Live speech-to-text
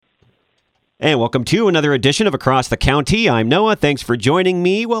And welcome to another edition of Across the County. I'm Noah. Thanks for joining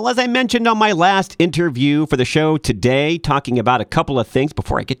me. Well, as I mentioned on my last interview for the show today, talking about a couple of things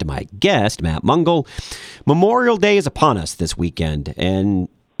before I get to my guest, Matt Mungle, Memorial Day is upon us this weekend. And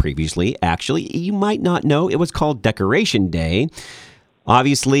previously, actually, you might not know, it was called Decoration Day.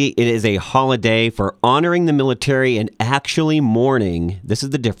 Obviously, it is a holiday for honoring the military and actually mourning. This is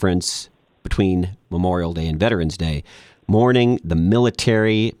the difference between Memorial Day and Veterans Day. Mourning the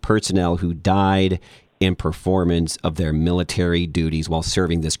military personnel who died in performance of their military duties while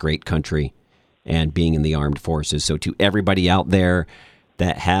serving this great country and being in the armed forces. So to everybody out there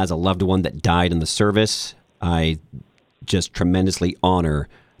that has a loved one that died in the service, I just tremendously honor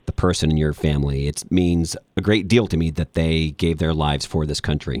the person in your family. It means a great deal to me that they gave their lives for this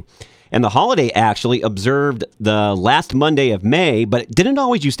country. And the holiday actually observed the last Monday of May, but it didn't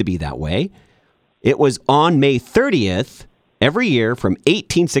always used to be that way. It was on May 30th every year from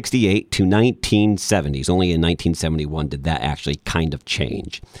 1868 to 1970s. Only in 1971 did that actually kind of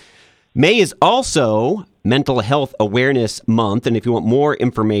change. May is also Mental Health Awareness Month. And if you want more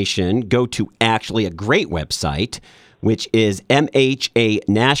information, go to actually a great website, which is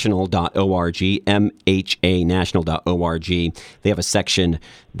mhanational.org, mhanational.org. They have a section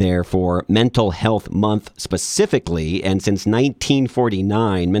there for Mental Health Month specifically, and since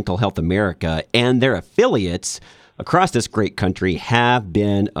 1949, Mental Health America and their affiliates across this great country have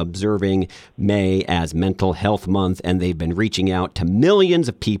been observing May as Mental Health Month, and they've been reaching out to millions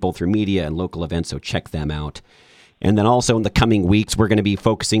of people through media and local events, so check them out. And then also in the coming weeks, we're going to be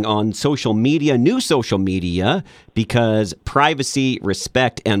focusing on social media, new social media, because privacy,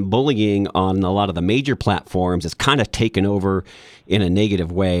 respect, and bullying on a lot of the major platforms is kind of taken over in a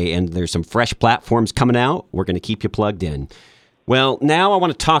negative way. And there's some fresh platforms coming out. We're going to keep you plugged in. Well, now I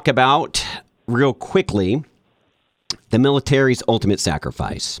want to talk about, real quickly, the military's ultimate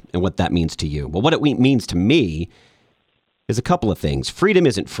sacrifice and what that means to you. Well, what it means to me is a couple of things. Freedom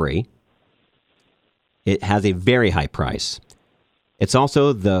isn't free. It has a very high price. It's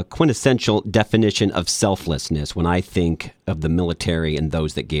also the quintessential definition of selflessness when I think of the military and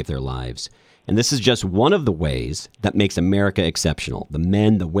those that gave their lives. And this is just one of the ways that makes America exceptional. The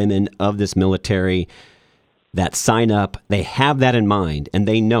men, the women of this military that sign up, they have that in mind, and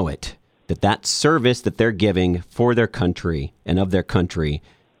they know it, that service that they're giving for their country and of their country,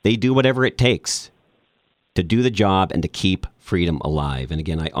 they do whatever it takes to do the job and to keep freedom alive. And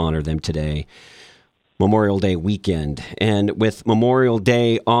again, I honor them today. Memorial Day weekend. And with Memorial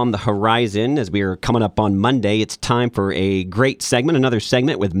Day on the horizon, as we are coming up on Monday, it's time for a great segment, another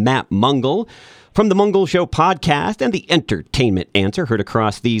segment with Matt Mungle from the MUNGLE Show podcast and the Entertainment Answer, heard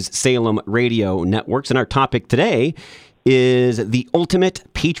across these Salem radio networks. And our topic today is the ultimate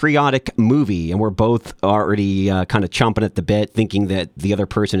patriotic movie. And we're both already kind of chomping at the bit, thinking that the other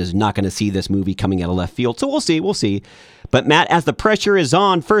person is not going to see this movie coming out of left field. So we'll see. But Matt, as the pressure is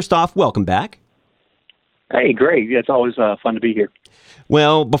on, first off, welcome back. Hey, great. It's always fun to be here.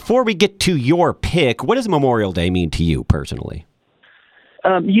 Well, before we get to your pick, what does Memorial Day mean to you personally?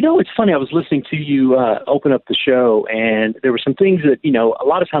 It's funny. I was listening to you open up the show, and there were some things that, a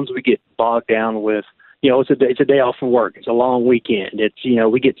lot of times we get bogged down with, it's a day off from work. It's a long weekend. It's,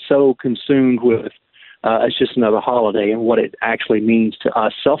 we get so consumed with it's just another holiday and what it actually means to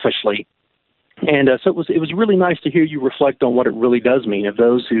us selfishly. And so it was really nice to hear you reflect on what it really does mean, of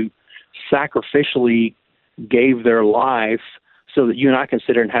those who sacrificially gave their life so that you and I can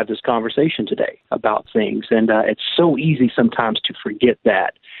sit here and have this conversation today about things. And it's so easy sometimes to forget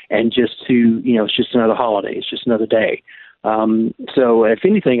that and just to, it's just another holiday. It's just another day. So if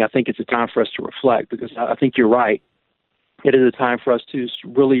anything, I think it's a time for us to reflect, because I think you're right. It is a time for us to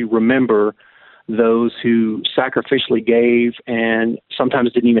really remember those who sacrificially gave and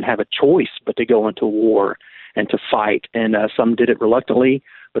sometimes didn't even have a choice but to go into war and to fight. And some did it reluctantly,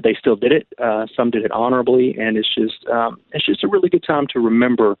 but they still did it. Some did it honorably, and it's just a really good time to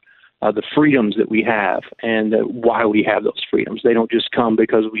remember the freedoms that we have and why we have those freedoms. They don't just come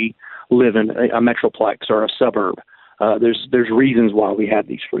because we live in a metroplex or a suburb. There's reasons why we have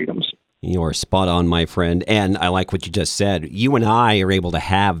these freedoms. You're spot on, my friend. And I like what you just said. You and I are able to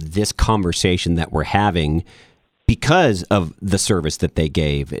have this conversation that we're having because of the service that they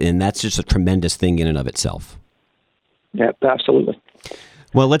gave. And that's just a tremendous thing in and of itself. Yeah, absolutely.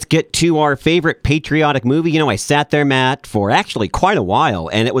 Well, let's get to our favorite patriotic movie. I sat there, Matt, for actually quite a while,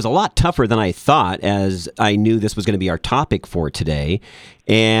 and it was a lot tougher than I thought, as I knew this was going to be our topic for today.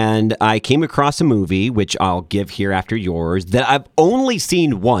 And I came across a movie, which I'll give here after yours, that I've only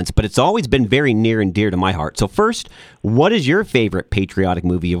seen once, but it's always been very near and dear to my heart. So first, what is your favorite patriotic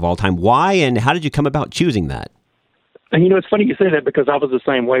movie of all time? Why, and how did you come about choosing that? And, it's funny you say that, because I was the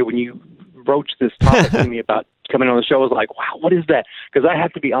same way when you broached this topic to me about coming on the show, I was like, wow, what is that? Because I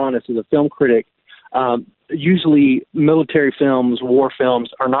have to be honest, as a film critic, usually military films, war films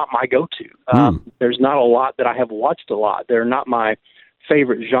are not my go-to. There's not a lot that I have watched a lot. They're not my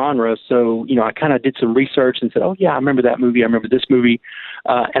favorite genre. So, I kind of did some research and said, oh, yeah, I remember that movie. I remember this movie.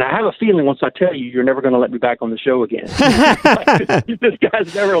 And I have a feeling once I tell you, you're never going to let me back on the show again. This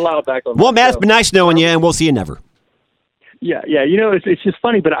guy's never allowed back on the show. Well, Matt, it's been nice knowing you, and we'll see you never. Yeah. It's just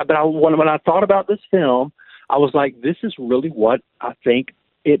funny. But when I thought about this film, I was like, this is really what I think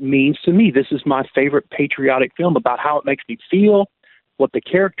it means to me. This is my favorite patriotic film, about how it makes me feel, what the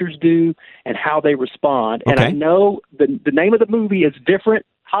characters do, and how they respond. Okay. And I know the name of the movie is different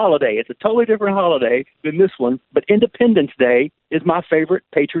holiday. It's a totally different holiday than this one, but Independence Day is my favorite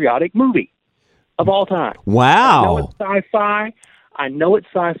patriotic movie of all time. Wow. I know it's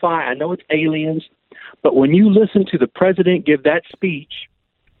sci-fi. I know it's aliens. But when you listen to the president give that speech,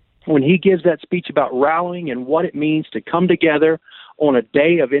 when he gives that speech about rallying and what it means to come together on a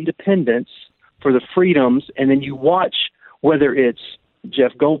day of independence for the freedoms, and then you watch whether it's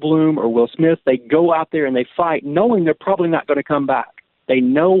Jeff Goldblum or Will Smith, they go out there and they fight knowing they're probably not going to come back. They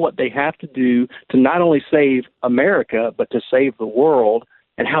know what they have to do to not only save America, but to save the world,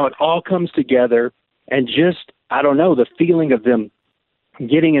 and how it all comes together. And just, I don't know, the feeling of them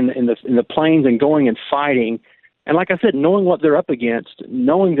getting in the planes and going and fighting. And like I said, knowing what they're up against,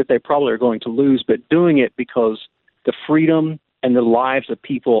 knowing that they probably are going to lose, but doing it because the freedom and the lives of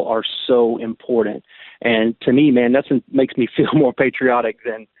people are so important. And to me, man, nothing makes me feel more patriotic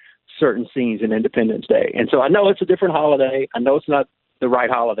than certain scenes in Independence Day. And so I know it's a different holiday. I know it's not the right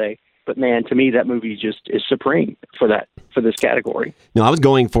holiday, but man, to me, that movie just is supreme for this category. No, I was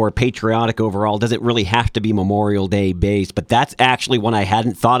going for patriotic overall. Doesn't really have to be Memorial Day based, but that's actually one I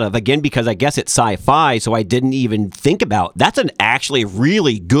hadn't thought of. Again, because I guess it's sci-fi, so I didn't even think about. That's an actually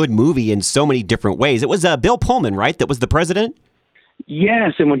really good movie in so many different ways. It was Bill Pullman, right? That was the president?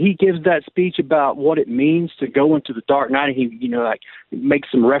 Yes, and when he gives that speech about what it means to go into the dark night, he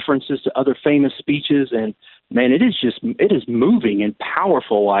makes some references to other famous speeches, and man, it is moving and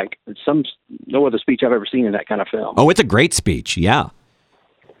powerful like no other speech I've ever seen in that kind of film. Oh, it's a great speech, yeah.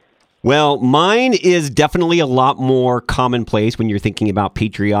 Well, mine is definitely a lot more commonplace when you're thinking about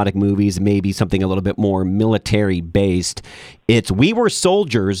patriotic movies, maybe something a little bit more military-based. It's We Were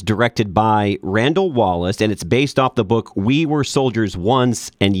Soldiers, directed by Randall Wallace, and it's based off the book We Were Soldiers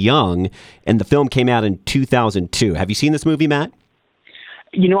Once and Young, and the film came out in 2002. Have you seen this movie, Matt?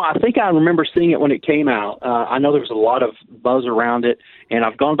 I think I remember seeing it when it came out. I know there was a lot of buzz around it, and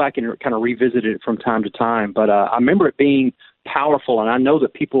I've gone back and kind of revisited it from time to time. But I remember it being powerful, and I know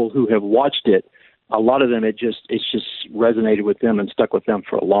that people who have watched it, a lot of them, it's just resonated with them and stuck with them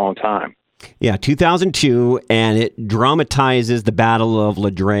for a long time. Yeah, 2002, and it dramatizes the Battle of La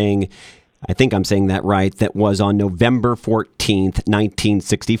Drang. I think I'm saying that right. That was on November 14th,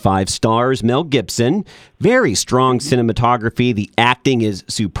 1965. Stars Mel Gibson. Very strong cinematography. The acting is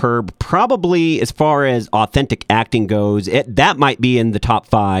superb. Probably, as far as authentic acting goes, that might be in the top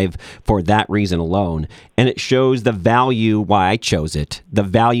 5 for that reason alone. And it shows the value, why I chose it, the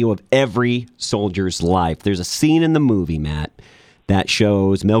value of every soldier's life. There's a scene in the movie, Matt, that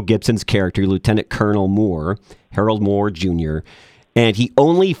shows Mel Gibson's character, Lieutenant Colonel Moore, Harold Moore Jr., and he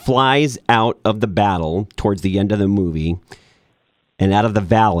only flies out of the battle towards the end of the movie and out of the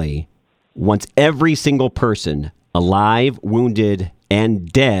valley once every single person, alive, wounded, and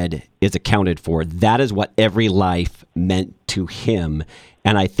dead, is accounted for. That is what every life meant to him.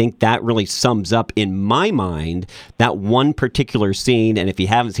 And I think that really sums up, in my mind, that one particular scene. And if you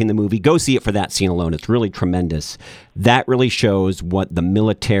haven't seen the movie, go see it for that scene alone. It's really tremendous. That really shows what the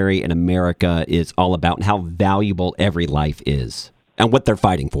military in America is all about and how valuable every life is and what they're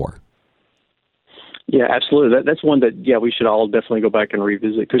fighting for. Yeah, absolutely. That's one that, we should all definitely go back and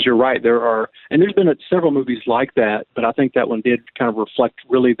revisit, because you're right. And there's been several movies like that, but I think that one did kind of reflect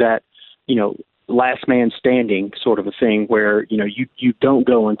really that, last man standing sort of a thing where, you don't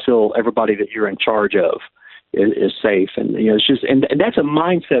go until everybody that you're in charge of is safe. And, it's just, and that's a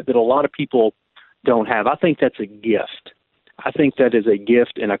mindset that a lot of people don't have. I think that's a gift. I think that is a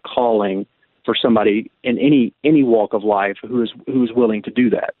gift and a calling for somebody in any walk of life who's willing to do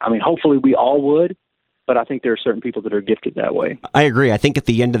that. I mean, hopefully we all would, but I think there are certain people that are gifted that way. I agree. I think at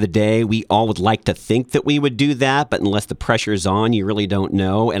the end of the day, we all would like to think that we would do that, but unless the pressure's on, you really don't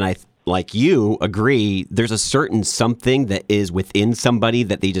know. And I, like you, agree, there's a certain something that is within somebody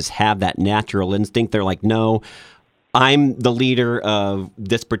that they just have that natural instinct. They're like, no, I'm the leader of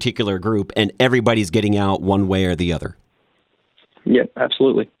this particular group, and everybody's getting out one way or the other. Yeah,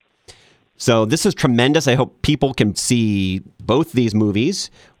 absolutely. So this is tremendous. I hope people can see both these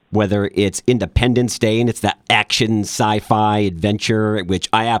movies. whether it's Independence Day and it's that action sci-fi adventure, which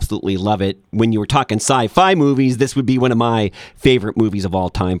I absolutely love it. When you were talking sci-fi movies, this would be one of my favorite movies of all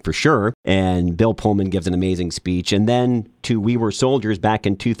time for sure. And Bill Pullman gives an amazing speech. And then to We Were Soldiers back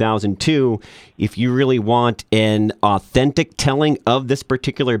in 2002, if you really want an authentic telling of this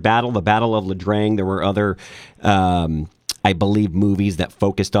particular battle, the Battle of Ladrang, there were other I believe, movies that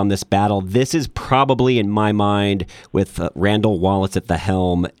focused on this battle. This is probably, in my mind, with Randall Wallace at the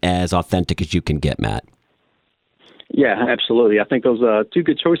helm, as authentic as you can get, Matt. Yeah, absolutely. I think those are two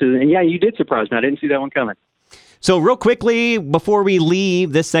good choices. And yeah, you did surprise me. I didn't see that one coming. So real quickly, before we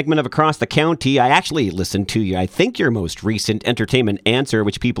leave this segment of Across the County, I actually listened to I think your most recent Entertainment Answer,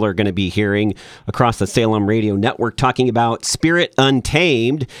 which people are going to be hearing across the Salem Radio Network, talking about Spirit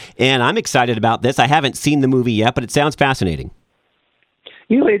Untamed. And I'm excited about this. I haven't seen the movie yet, but it sounds fascinating.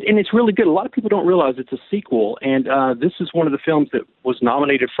 You know, and it's really good. A lot of people don't realize it's a sequel, and this is one of the films that was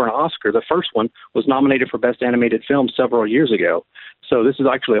nominated for an Oscar. The first one was nominated for Best Animated Film several years ago. So this is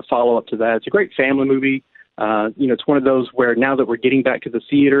actually a follow-up to that. It's a great family movie. You know, it's one of those where now that we're getting back to the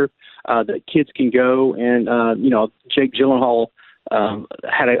theater, that kids can go and, you know, Jake Gyllenhaal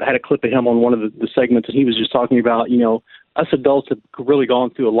had a clip of him on one of the segments, and he was just talking about, you know, us adults have really gone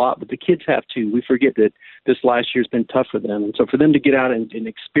through a lot, but the kids have too. We forget that this last year's been tough for them. And so for them to get out and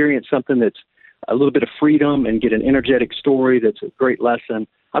experience something that's a little bit of freedom and get an energetic story that's a great lesson,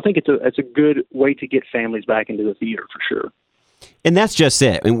 I think it's a good way to get families back into the theater for sure. And that's just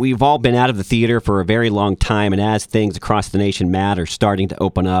it. And we've all been out of the theater for a very long time. And as things across the nation, Matt, are starting to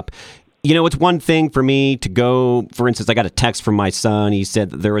open up, you know, it's one thing for me to go, for instance, I got a text from my son. He said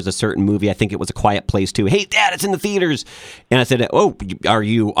that there was a certain movie, I think it was A Quiet Place 2. Hey, Dad, it's in the theaters. And I said, oh, are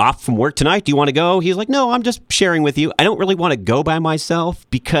you off from work tonight? Do you want to go? He's like, no, I'm just sharing with you. I don't really want to go by myself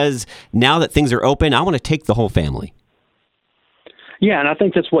because now that things are open, I want to take the whole family. Yeah, and I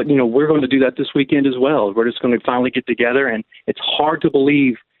think that's what, you know, we're going to do that this weekend as well. We're just going to finally get together, and it's hard to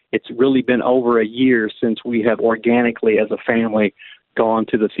believe it's really been over a year since we have organically as a family gone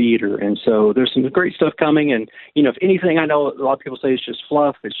to the theater. And so there's some great stuff coming. And, you know, if anything, I know a lot of people say it's just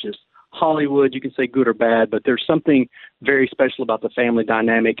fluff, it's just Hollywood. You can say good or bad, but there's something very special about the family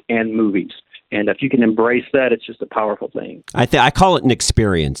dynamic and movies. And if you can embrace that, it's just a powerful thing. I call it an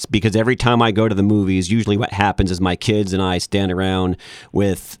experience because every time I go to the movies, usually what happens is my kids and I stand around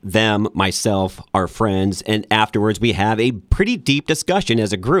with them, myself, our friends, and afterwards we have a pretty deep discussion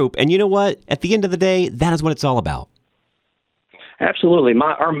as a group. And you know what? At the end of the day, that is what it's all about. Absolutely.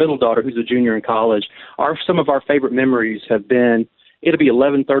 Our middle daughter, who's a junior in college, some of our favorite memories have been, it'll be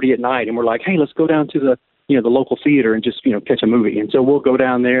 11:30 at night, and we're like, hey, let's go down to the local theater and just, catch a movie. And so we'll go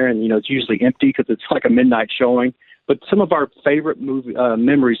down there, and, it's usually empty because it's like a midnight showing. But some of our favorite movie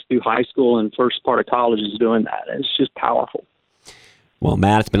memories through high school and first part of college is doing that. And it's just powerful. Well,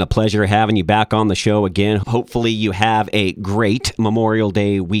 Matt, it's been a pleasure having you back on the show again. Hopefully you have a great Memorial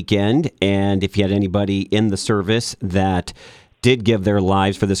Day weekend. And if you had anybody in the service that did give their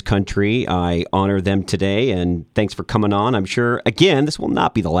lives for this country, I honor them today, and thanks for coming on. I'm sure, again, this will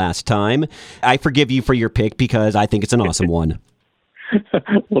not be the last time. I forgive you for your pick because I think it's an awesome one.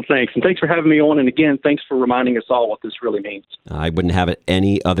 Well, thanks. And thanks for having me on. And again, thanks for reminding us all what this really means. I wouldn't have it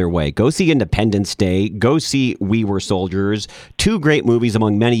any other way. Go see Independence Day. Go see We Were Soldiers. Two great movies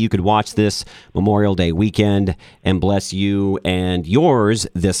among many you could watch this Memorial Day weekend, and bless you and yours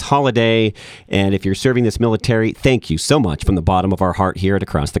this holiday. And if you're serving this military, thank you so much from the bottom of our heart here at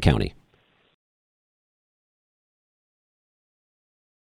Across the County.